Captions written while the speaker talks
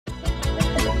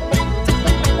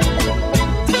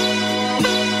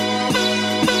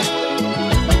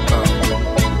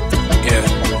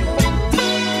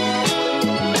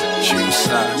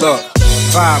Look,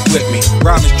 vibe with me,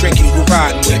 rhyme is tricky, who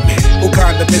riding with me? Who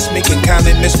kinda miss me, can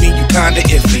kinda miss me, you kinda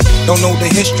iffy. Don't know the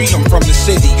history, I'm from the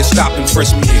city, you stop and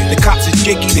frisk me. The cops is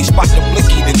jiggy, they spot the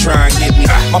blicky, then try and get me.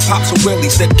 My pops a Willie,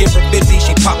 said give her 50,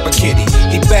 she pop a kitty.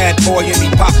 He bad boy and he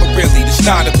pop a really, that's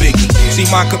not a biggie. See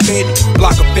my committee,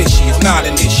 block a fishy, it's not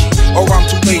an issue. Or I'm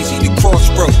too lazy to cross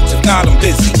roads, if not I'm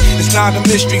busy. It's not a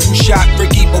mystery who shot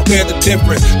Ricky, but we're the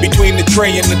difference between the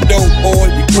tray and the dope boy,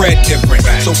 we bred different.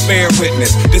 So fair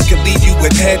witness, this could leave you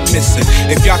with head missing.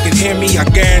 If y'all can hear me, I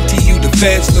guarantee you the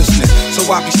feds listening. So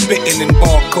I be spitting in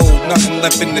barcode, nothing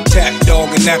left in the tap, dog.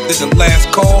 And after the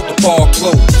last call, the bar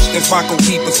closed. Then Franco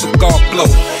keep a cigar blow.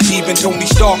 Even Tony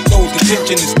Stark knows the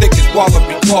tension is thick as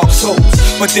Wallaby Clark souls.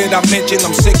 But did I mention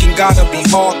I'm sick and gotta be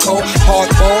hardcore?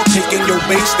 Hardball, taking your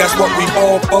base, that's what we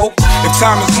all for. If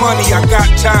time is money, I got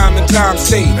time and time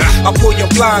saved. I pull your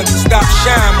blinds and stop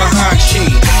shine behind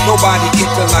shade. Nobody get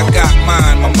till I got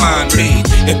mine, my mind made.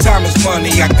 If time is money,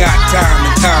 I got time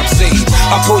and time saved.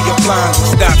 I pull your blinds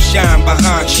and stop shine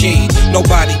behind shade.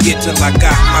 Nobody get till I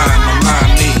got mine, my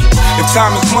mind made. If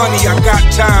time is money, I got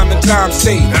time and time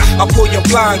saved. I pull your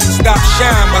blinds and stop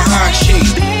shine behind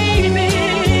shade.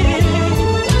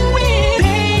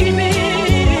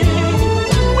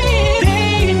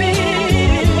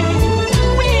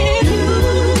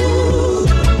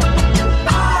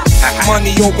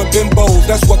 Money over bimbos,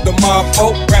 that's what the mob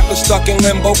hope. Rappers stuck in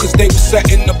limbo cause they was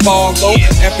setting the bar low.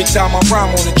 Every time I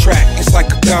rhyme on the track, it's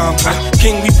like a combo.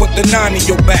 King, we put the 9 in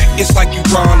your back, it's like you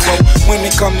Rondo. When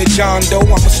it come to John Doe,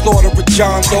 I'ma slaughter a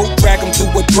John Doe. Drag him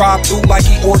through a drive-through like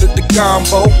he ordered the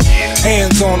combo.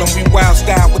 Hands on him, we wild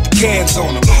style with the cans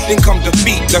on him. Then come the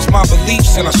beat, that's my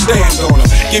beliefs and I stand on them.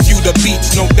 Give you the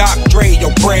beats, no Doc Dre,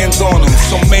 your brands on them.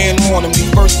 So man on them,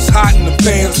 these verses hot and the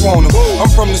fans want them. I'm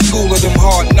from the school of them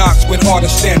hard knocks with harder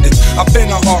standards. I've been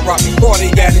a hard rock before they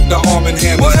added the arm and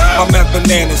hammers. I'm at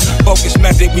bananas, focus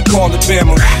method, we call it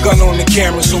Bama. Gun on the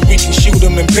camera so we can shoot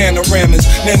them in panoramas.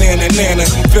 Nana,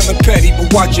 I'm feeling petty,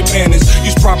 but watch your manners.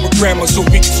 Use proper grammar so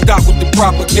we can stop with the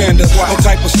propaganda. No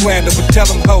type of slander, but tell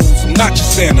them hoes, I'm not your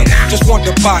Santa. Just want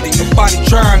the body, nobody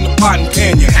trying to pot and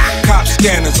pan ya. Cop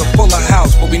scanners are full of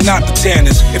house, but we not the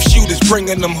tanners. If shooters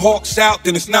bringing them hawks out,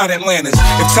 then it's not Atlantis.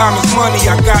 If time is money,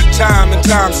 I got time and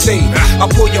time saved. I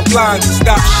pull your blinds and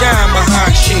stop shine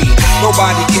behind shade.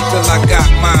 Nobody get till I got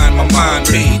mine, my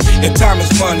mind made. If time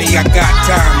is money, I got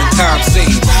time and time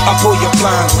saved. I pull your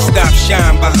blinds and stop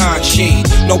shine behind shade.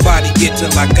 Nobody get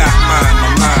till I got mine, my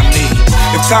mind made.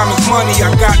 If time is money,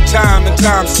 I got time and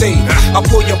time saved. I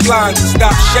pull your blinds and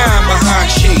stop shine behind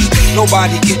shade.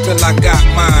 Nobody get till I got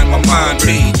mine, my mind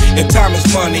made. If time is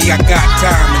money, I got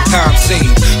time and time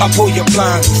saved. I pull your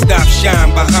blinds and stop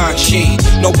shine behind shade.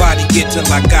 Nobody get till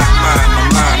I got mine, my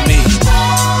mind made.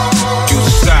 Choose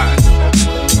a side,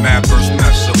 mad versus